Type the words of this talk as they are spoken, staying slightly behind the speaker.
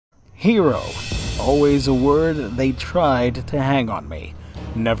Hero. Always a word they tried to hang on me.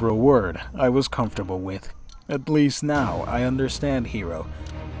 Never a word I was comfortable with. At least now I understand hero.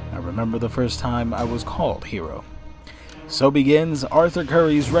 I remember the first time I was called hero. So begins Arthur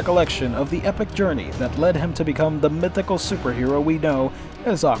Curry's recollection of the epic journey that led him to become the mythical superhero we know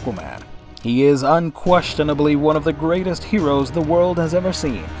as Aquaman. He is unquestionably one of the greatest heroes the world has ever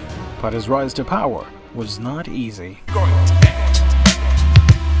seen, but his rise to power was not easy.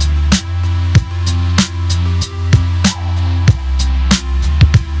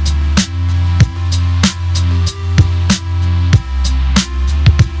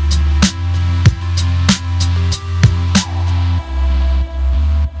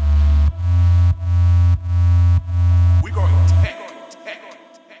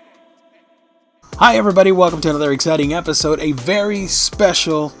 Hi everybody, welcome to another exciting episode, a very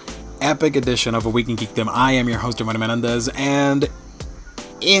special, epic edition of A Week in Geekdom. I am your host, Giovannie Menendez, and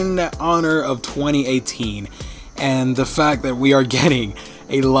in honor of 2018 and the fact that we are getting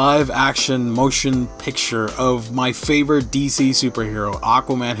a live-action motion picture of my favorite DC superhero,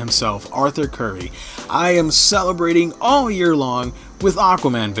 Aquaman himself, Arthur Curry, I am celebrating all year long with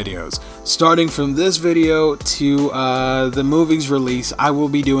Aquaman videos. Starting from this video to the movie's release, I will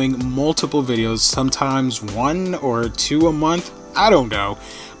be doing multiple videos, sometimes 1 or 2 a month, I don't know.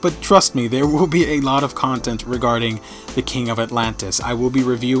 But trust me, there will be a lot of content regarding the King of Atlantis. I will be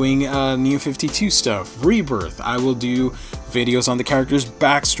reviewing New 52 stuff, Rebirth. I will do videos on the character's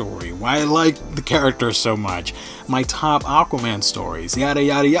backstory, why I like the character so much, my top Aquaman stories, yada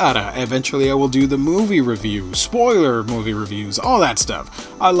yada yada. Eventually I will do the movie review, spoiler movie reviews, all that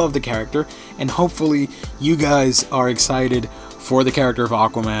stuff. I love the character, and hopefully you guys are excited for the character of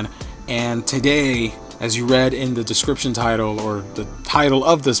Aquaman. And today, as you read in the description title, or the title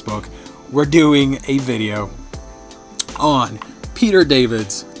of this book, we're doing a video on Peter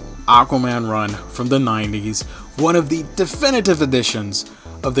David's Aquaman run from the 90s, one of the definitive editions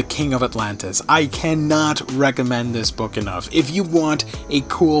of the King of Atlantis. I cannot recommend this book enough. If you want a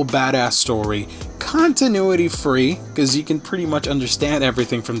cool, badass story, continuity free, because you can pretty much understand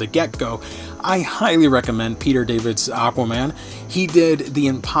everything from the get-go, I highly recommend Peter David's Aquaman. He did the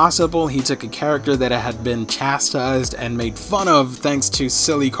impossible. He took a character that had been chastised and made fun of thanks to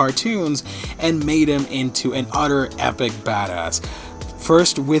silly cartoons and made him into an utter epic badass.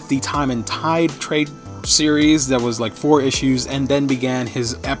 First with the Time and Tide trade series that was like 4 issues, and then began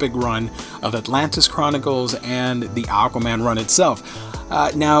his epic run of Atlantis Chronicles and the Aquaman run itself.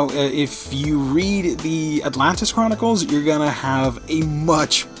 Now, if you read the Atlantis Chronicles, you're gonna have a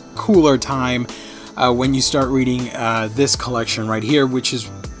much cooler time when you start reading this collection right here, which is,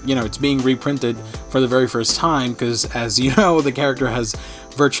 you know, it's being reprinted for the very first time, because as you know, the character has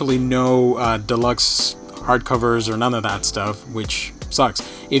virtually no deluxe hardcovers or none of that stuff, which sucks.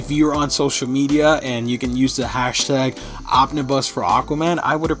 If you're on social media and you can use the hashtag Omnibus for Aquaman,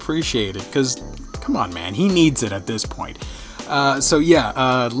 I would appreciate it, because come on man, he needs it at this point. So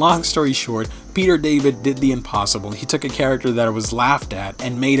yeah, long story short, Peter David did the impossible. He took a character that was laughed at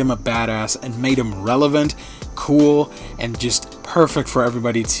and made him a badass and made him relevant, cool, and just perfect for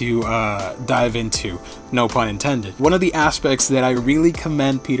everybody to dive into, no pun intended. One of the aspects that I really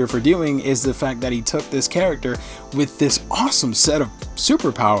commend Peter for doing is the fact that he took this character with this awesome set of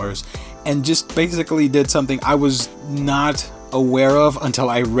superpowers and just basically did something I was not aware of until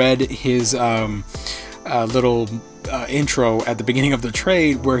I read his little intro at the beginning of the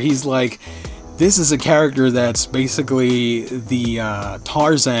trade, where he's like, this is a character that's basically the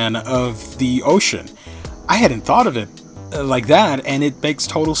Tarzan of the ocean. I hadn't thought of it like that, and it makes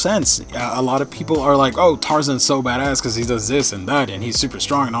total sense. A lot of people are like, oh, Tarzan's so badass because he does this and that and he's super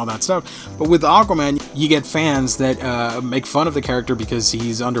strong and all that stuff, but with Aquaman you get fans that make fun of the character because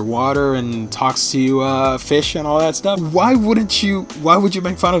he's underwater and talks to fish and all that stuff. Why would you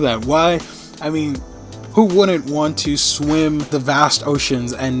make fun of that? Why? I mean, who wouldn't want to swim the vast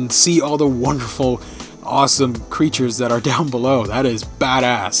oceans and see all the wonderful, awesome creatures that are down below? That is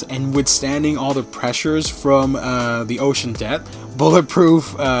badass. And withstanding all the pressures from the ocean depth, bulletproof,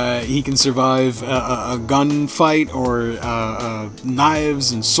 he can survive a gunfight or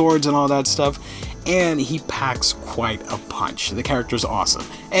knives and swords and all that stuff. And he packs quite a punch. The character's awesome.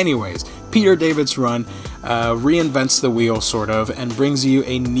 Anyways, Peter David's run reinvents the wheel, sort of, and brings you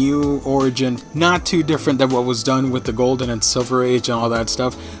a new origin, not too different than what was done with the Golden and Silver Age and all that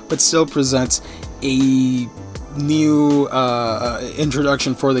stuff, but still presents a new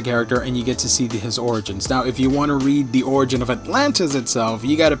introduction for the character, and you get to see his origins. Now, if you want to read the origin of Atlantis itself,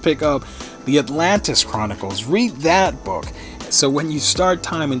 you got to pick up the Atlantis Chronicles. Read that book. So when you start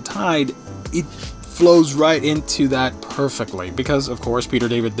Time and Tide, it flows right into that perfectly, because of course Peter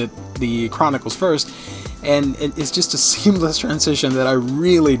David did the Chronicles first, and it's just a seamless transition that I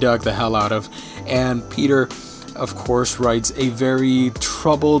really dug the hell out of. And Peter, of course, writes a very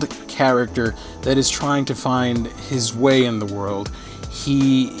troubled character that is trying to find his way in the world.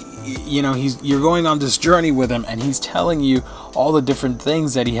 You're going on this journey with him, and he's telling you all the different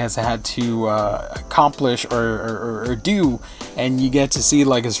things that he has had to accomplish or do, and you get to see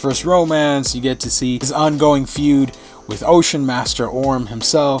like his first romance, you get to see his ongoing feud with Ocean Master Orm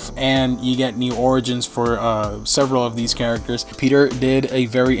himself, and you get new origins for several of these characters. Peter did a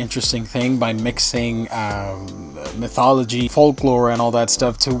very interesting thing by mixing mythology, folklore, and all that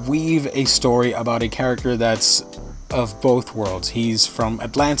stuff to weave a story about a character that's of both worlds. He's from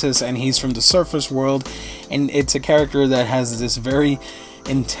Atlantis and he's from the surface world, and it's a character that has this very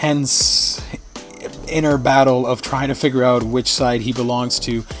intense inner battle of trying to figure out which side he belongs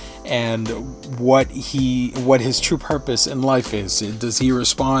to and what his true purpose in life is. Does he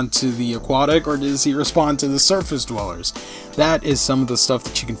respond to the aquatic, or does he respond to the surface dwellers? That is some of the stuff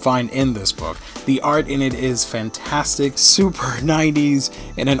that you can find in this book. The art in it is fantastic, super 90s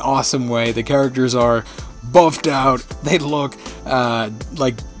in an awesome way. The characters are buffed out. They look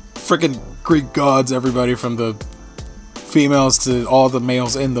like freaking Greek gods, everybody from the females to all the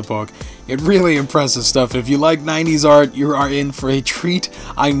males in the book. It really impressive stuff. If you like 90s art, you are in for a treat.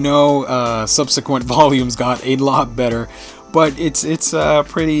 I know subsequent volumes got a lot better, but it's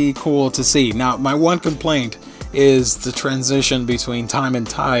pretty cool to see. Now, my one complaint is the transition between time and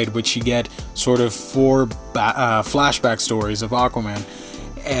tide, which you get sort of 4 flashback stories of Aquaman,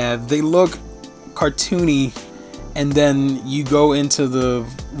 and they look cartoony, and then you go into the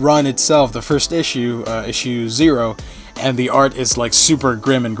run itself, the first issue, issue 0, and the art is like super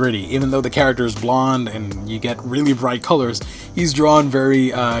grim and gritty. Even though the character is blonde and you get really bright colors, he's drawn very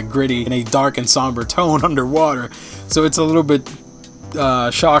gritty in a dark and somber tone underwater. So it's a little bit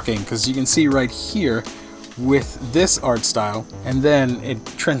shocking, because you can see right here with this art style, and then it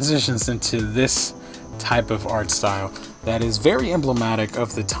transitions into this type of art style that is very emblematic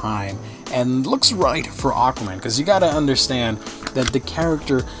of the time and looks right for Aquaman, because you got to understand that the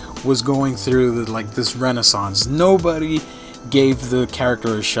character was going through this renaissance. Nobody gave the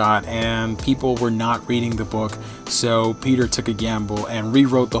character a shot, and people were not reading the book, so Peter took a gamble and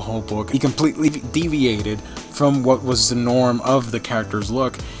rewrote the whole book. He completely deviated from what was the norm of the character's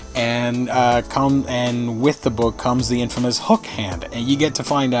look, and with the book comes the infamous hook hand, and you get to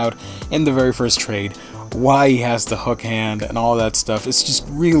find out in the very first trade why he has the hook hand and all that stuff. It's just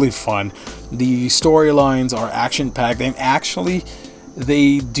really fun. The storylines are action-packed, and actually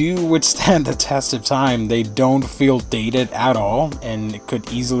they do withstand the test of time. They don't feel dated at all, and it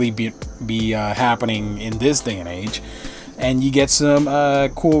could easily be happening in this day and age. And you get some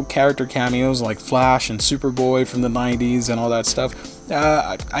cool character cameos like Flash and Superboy from the 90s and all that stuff.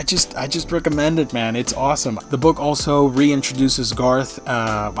 I just recommend it, man. It's awesome. The book also reintroduces Garth,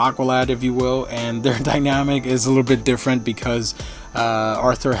 Aqualad, if you will, and their dynamic is a little bit different because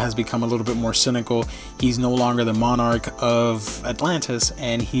Arthur has become a little bit more cynical. He's no longer the monarch of Atlantis,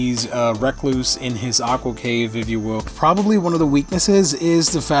 and he's recluse in his aqua cave, if you will. Probably one of the weaknesses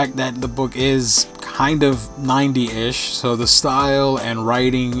is the fact that the book is kind of 90-ish, so the style and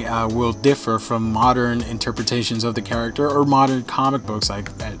writing will differ from modern interpretations of the character, or modern comic books, I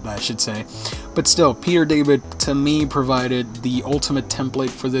should say. But still, Peter David, to me, provided the ultimate template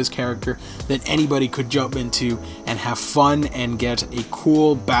for this character that anybody could jump into and have fun and get a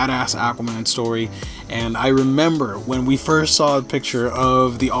cool, badass Aquaman story. And I remember when we first saw a picture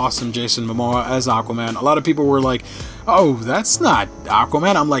of the awesome Jason Momoa as Aquaman, a lot of people were like, oh, that's not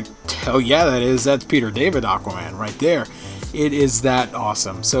Aquaman. I'm like, hell yeah, that is. That's Peter David Aquaman right there. It is that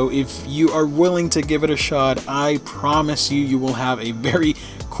awesome. So if you are willing to give it a shot, I promise you will have a very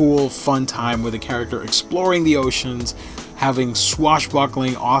cool, fun time with a character exploring the oceans, having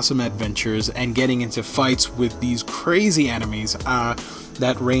swashbuckling, awesome adventures, and getting into fights with these crazy enemies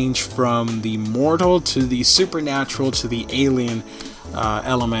that range from the mortal to the supernatural to the alien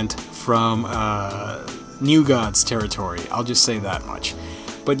element from New Gods territory. I'll just say that much.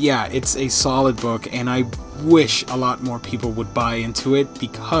 But yeah, it's a solid book, and I wish a lot more people would buy into it,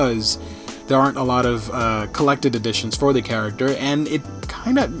 because there aren't a lot of collected editions for the character, and it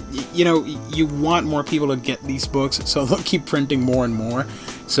kind of, you want more people to get these books, so they'll keep printing more and more.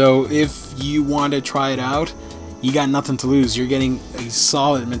 So if you want to try it out, you got nothing to lose. You're getting a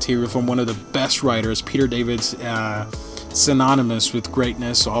solid material from one of the best writers. Peter David's synonymous with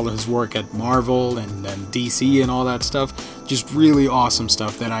greatness, all of his work at Marvel and DC and all that stuff. Just really awesome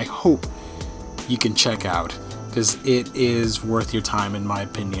stuff that I hope you can check out. because it is worth your time in my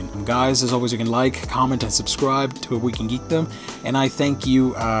opinion. And guys, as always, you can like, comment, and subscribe to A Week in Geekdom, and I thank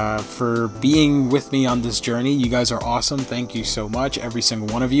you for being with me on this journey. You guys are awesome. Thank you so much, every single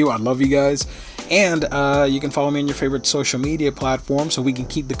one of you. I love you guys. And you can follow me on your favorite social media platform so we can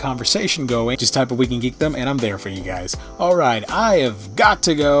keep the conversation going. Just type A Week in Geekdom and I'm there for you guys. Alright, I have got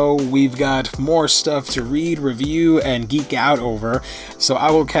to go. We've got more stuff to read, review, and geek out over. So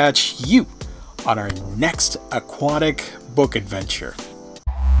I will catch you on our next aquatic book adventure.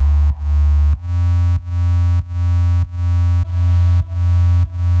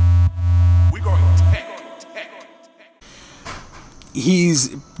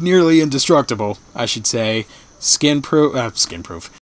 He's nearly indestructible, I should say. Skin proof.